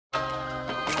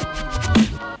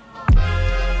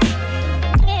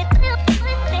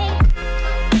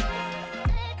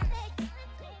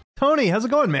Tony. How's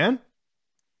it going, man?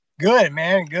 Good,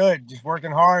 man. Good. Just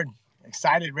working hard.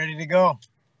 Excited, ready to go.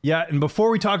 Yeah, and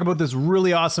before we talk about this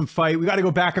really awesome fight, we got to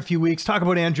go back a few weeks, talk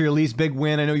about Andrea Lee's big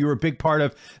win. I know you were a big part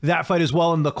of that fight as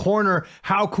well in the corner.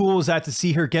 How cool was that to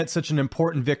see her get such an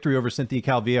important victory over Cynthia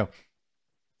Calvillo?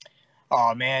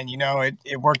 Oh, man,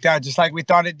 it worked out just like we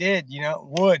thought it did,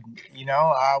 would.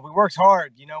 We worked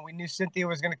hard. We knew Cynthia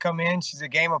was going to come in. She's a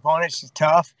game opponent. She's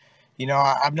tough.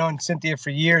 I've known Cynthia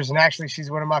for years, and actually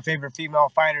she's one of my favorite female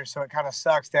fighters, so it kind of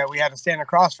sucks that we had to stand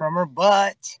across from her.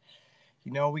 But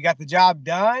we got the job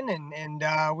done, and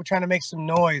we're trying to make some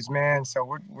noise, man.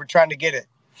 So we're trying to get it.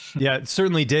 Yeah, it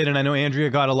certainly did. And I know Andrea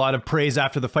got a lot of praise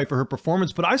after the fight for her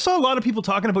performance, but I saw a lot of people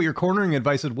talking about your cornering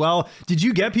advice as well. Did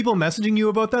you get people messaging you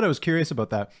about that? I was curious about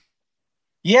that.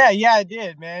 Yeah, I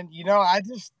did, man. I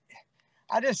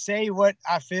just say what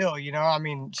I feel, I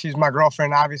mean, she's my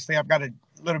girlfriend. Obviously, I've got a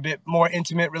little bit more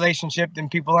intimate relationship than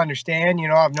people understand.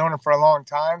 I've known her for a long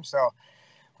time, so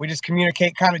we just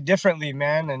communicate kind of differently,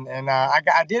 man. And I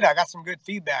got some good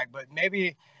feedback, but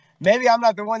maybe I'm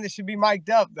not the one that should be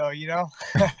mic'd up, though.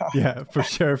 Yeah, for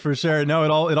sure. No, it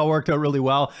all worked out really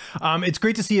well. It's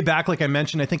great to see you back. Like I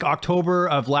mentioned, I think October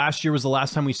of last year was the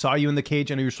last time we saw you in the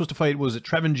cage. I know you were supposed to fight. Was it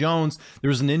Trevin Jones? There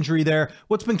was an injury there.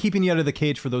 What's been keeping you out of the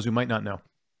cage for those who might not know?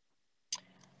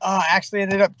 I actually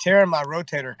ended up tearing my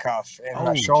rotator cuff and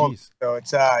my shoulder. Geez. So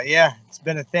it's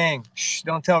been a thing. Shh,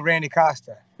 don't tell Randy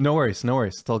Costa. No worries.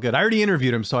 It's all good. I already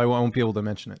interviewed him, so I won't be able to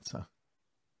mention it. So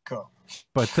cool.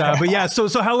 But yeah, so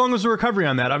how long was the recovery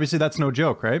on that? Obviously, that's no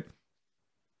joke, right?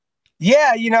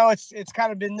 Yeah, it's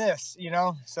kind of been this,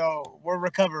 so we're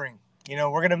recovering.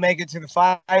 We're gonna make it to the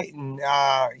fight, and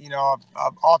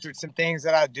I've altered some things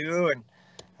that I do, and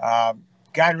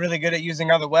gotten really good at using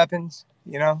other weapons.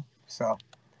 So.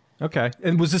 Okay.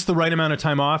 And was this the right amount of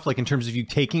time off, like in terms of you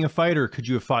taking a fight, or could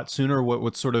you have fought sooner?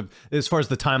 What sort of, as far as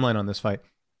the timeline on this fight?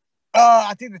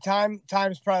 I think the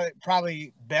time's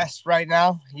probably best right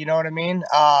now. You know what I mean?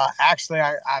 Actually,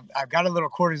 I've got a little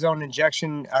cortisone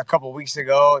injection a couple of weeks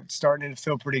ago. It's starting to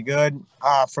feel pretty good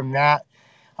from that.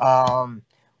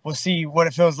 We'll see what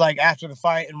it feels like after the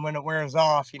fight and when it wears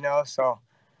off. So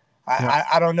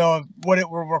I don't know what it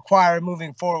will require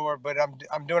moving forward, but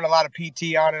I'm doing a lot of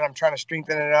PT on it. I'm trying to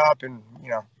strengthen it up, and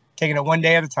taking it one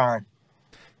day at a time.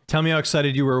 Tell me how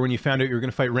excited you were when you found out you were going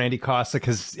to fight Randy Costa,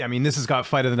 because I mean, this has got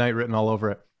fight of the night written all over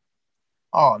it.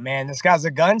 Oh man, this guy's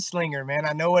a gunslinger, man.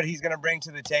 I know what he's going to bring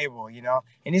to the table,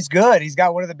 and he's good. He's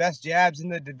got one of the best jabs in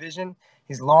the division.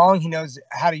 He's long. He knows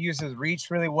how to use his reach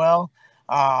really well.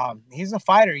 He's a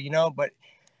fighter, but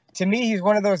to me, he's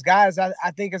one of those guys I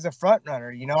think is a front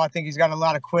runner. I think he's got a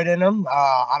lot of quit in him.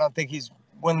 I don't think he's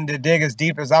willing to dig as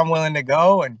deep as I'm willing to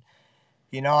go. And,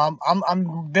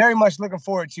 I'm very much looking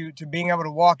forward to being able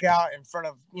to walk out in front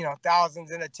of,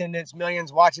 thousands in attendance,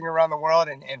 millions watching around the world,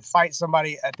 and fight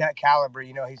somebody at that caliber.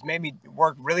 He's made me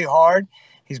work really hard.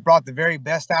 He's brought the very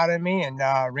best out of me. And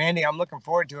Randy, I'm looking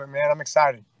forward to it, man. I'm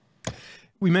excited.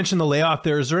 We mentioned the layoff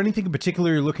there. Is there anything in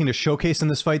particular you're looking to showcase in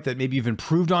this fight that maybe you've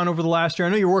improved on over the last year? I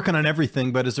know you're working on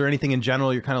everything, but is there anything in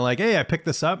general you're kind of like, hey, I picked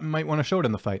this up and might want to show it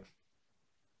in the fight?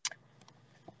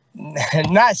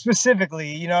 Not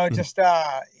specifically, just,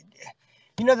 the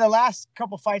last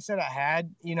couple fights that I had,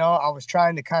 I was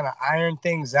trying to kind of iron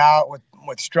things out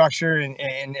with structure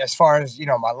and as far as,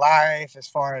 my life, as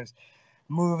far as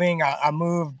moving. I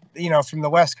moved, from the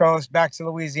West Coast back to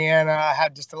Louisiana. I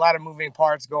had just a lot of moving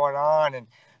parts going on, and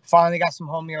finally got some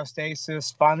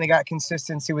homeostasis, finally got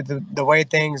consistency with the way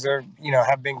things are,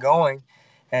 have been going.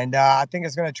 And I think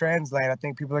it's going to translate. I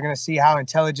think people are going to see how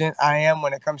intelligent I am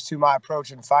when it comes to my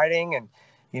approach in fighting, and,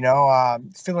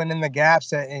 filling in the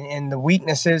gaps and the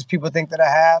weaknesses people think that I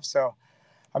have. So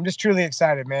I'm just truly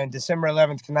excited, man. December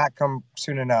 11th cannot come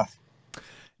soon enough.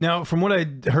 Now, from what I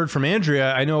heard from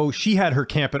Andrea, I know she had her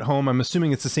camp at home. I'm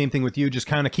assuming it's the same thing with you, just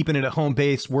kind of keeping it at home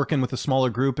base, working with a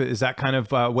smaller group. Is that kind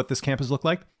of what this camp has looked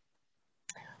like?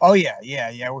 Oh, yeah.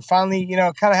 We finally,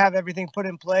 kind of have everything put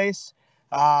in place.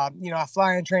 I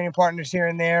fly in training partners here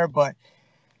and there, but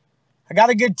I got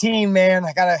a good team, man.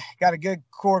 I got a good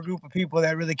core group of people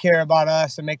that really care about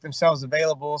us and make themselves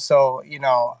available. So,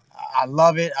 I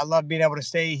love it. I love being able to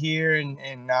stay here and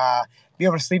be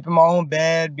able to sleep in my own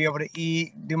bed, be able to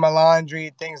eat, do my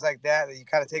laundry, things like that you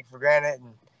kind of take for granted.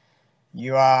 And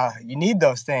you need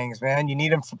those things, man. You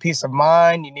need them for peace of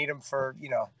mind. You need them for,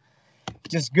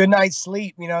 just good night's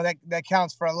sleep. That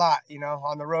counts for a lot.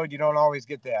 On the road, you don't always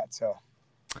get that. So.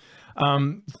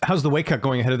 How's the weight cut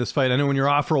going ahead of this fight? I know when you're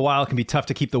off for a while, it can be tough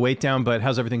to keep the weight down, but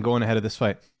how's everything going ahead of this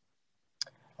fight?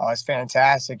 Oh, it's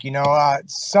fantastic.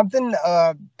 Something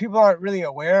people aren't really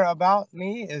aware about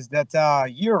me is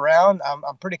that year round,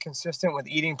 I'm pretty consistent with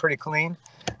eating pretty clean.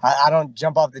 I don't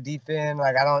jump off the deep end.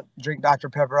 Like, I don't drink Dr.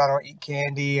 Pepper. I don't eat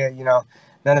candy,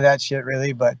 none of that shit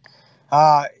really. But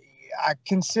I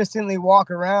consistently walk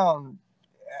around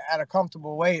at a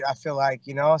comfortable weight, I feel like,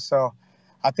 so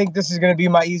I think this is going to be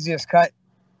my easiest cut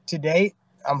to date.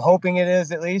 I'm hoping it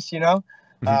is, at least,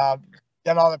 Mhm.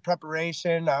 done all the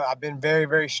preparation. I've been very,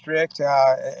 very strict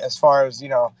as far as,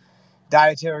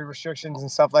 dietary restrictions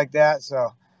and stuff like that.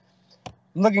 So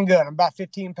I'm looking good. I'm about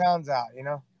 15 pounds out.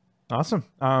 Awesome.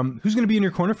 Who's going to be in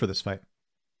your corner for this fight?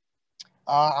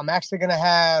 I'm actually going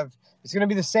to it's going to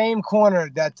be the same corner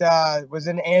that was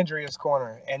in Andrea's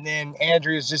corner. And then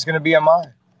Andrea's just going to be on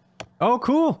mine. Oh,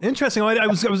 cool. Interesting. I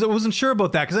wasn't sure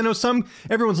about that because I know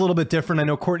everyone's a little bit different. I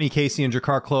know Courtney Casey and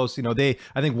Jakar Close,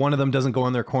 I think one of them doesn't go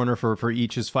in their corner for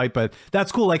each's fight, but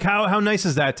that's cool. Like how nice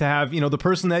is that to have, the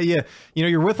person that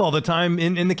you're with all the time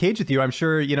in the cage with you? I'm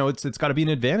sure, it's got to be an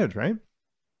advantage, right?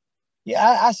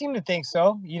 Yeah, I seem to think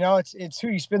so. It's who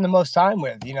you spend the most time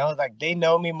with, like they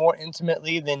know me more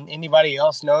intimately than anybody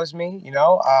else knows me,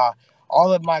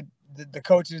 all of the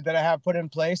coaches that I have put in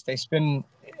place, they spend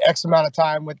X amount of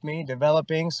time with me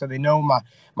developing. So they know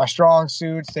my strong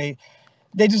suits. They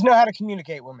just know how to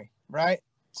communicate with me. Right.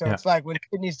 So Yeah. it's like when it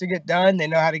needs to get done, they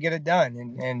know how to get it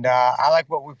done. And I like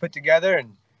what we put together,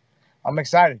 and I'm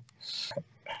excited.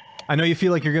 I know you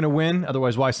feel like you're going to win.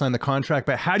 Otherwise, why sign the contract?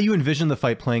 But how do you envision the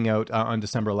fight playing out on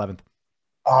December 11th?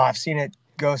 Oh, I've seen it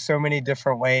go so many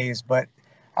different ways, but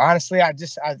honestly, I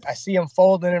see him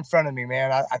folding in front of me,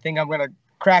 man. I think I'm going to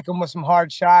crack him with some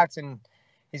hard shots, and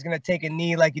he's going to take a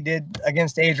knee like he did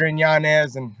against Adrian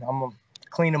Yanez, and I'm going to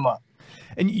clean him up.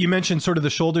 And you mentioned sort of the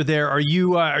shoulder there. Are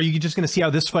you just going to see how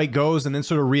this fight goes and then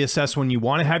sort of reassess when you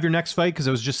want to have your next fight? Because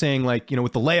I was just saying, like,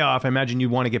 with the layoff, I imagine you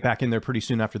want to get back in there pretty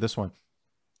soon after this one.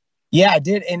 Yeah, I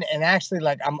did, and actually,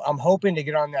 like, I'm hoping to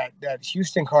get on that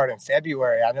Houston card in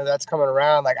February. I know that's coming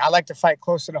around. Like, I like to fight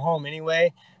closer to home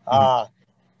anyway. Mm-hmm.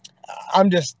 I'm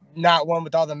just not one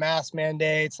with all the mask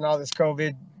mandates and all this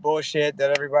COVID bullshit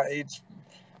that it's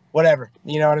whatever,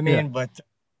 you know what I mean? Yeah. But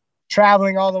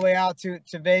traveling all the way out to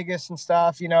Vegas and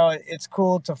stuff, it's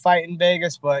cool to fight in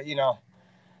Vegas, but,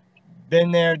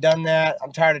 been there, done that.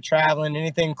 I'm tired of traveling.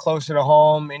 Anything closer to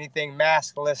home, anything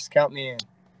maskless, count me in.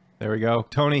 There we go.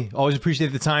 Tony, always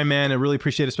appreciate the time, man. I really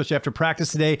appreciate it, especially after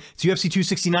practice today. It's UFC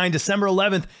 269, December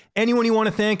 11th. Anyone you want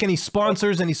to thank, any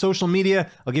sponsors, any social media,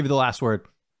 I'll give you the last word.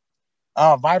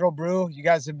 Vital Brew, you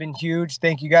guys have been huge.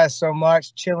 Thank you guys so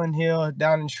much. Chillin' Hill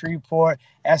down in Shreveport,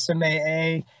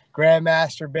 SMAA,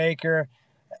 Grandmaster Baker,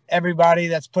 everybody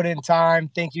that's put in time.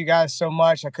 Thank you guys so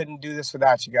much. I couldn't do this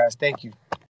without you guys. Thank you.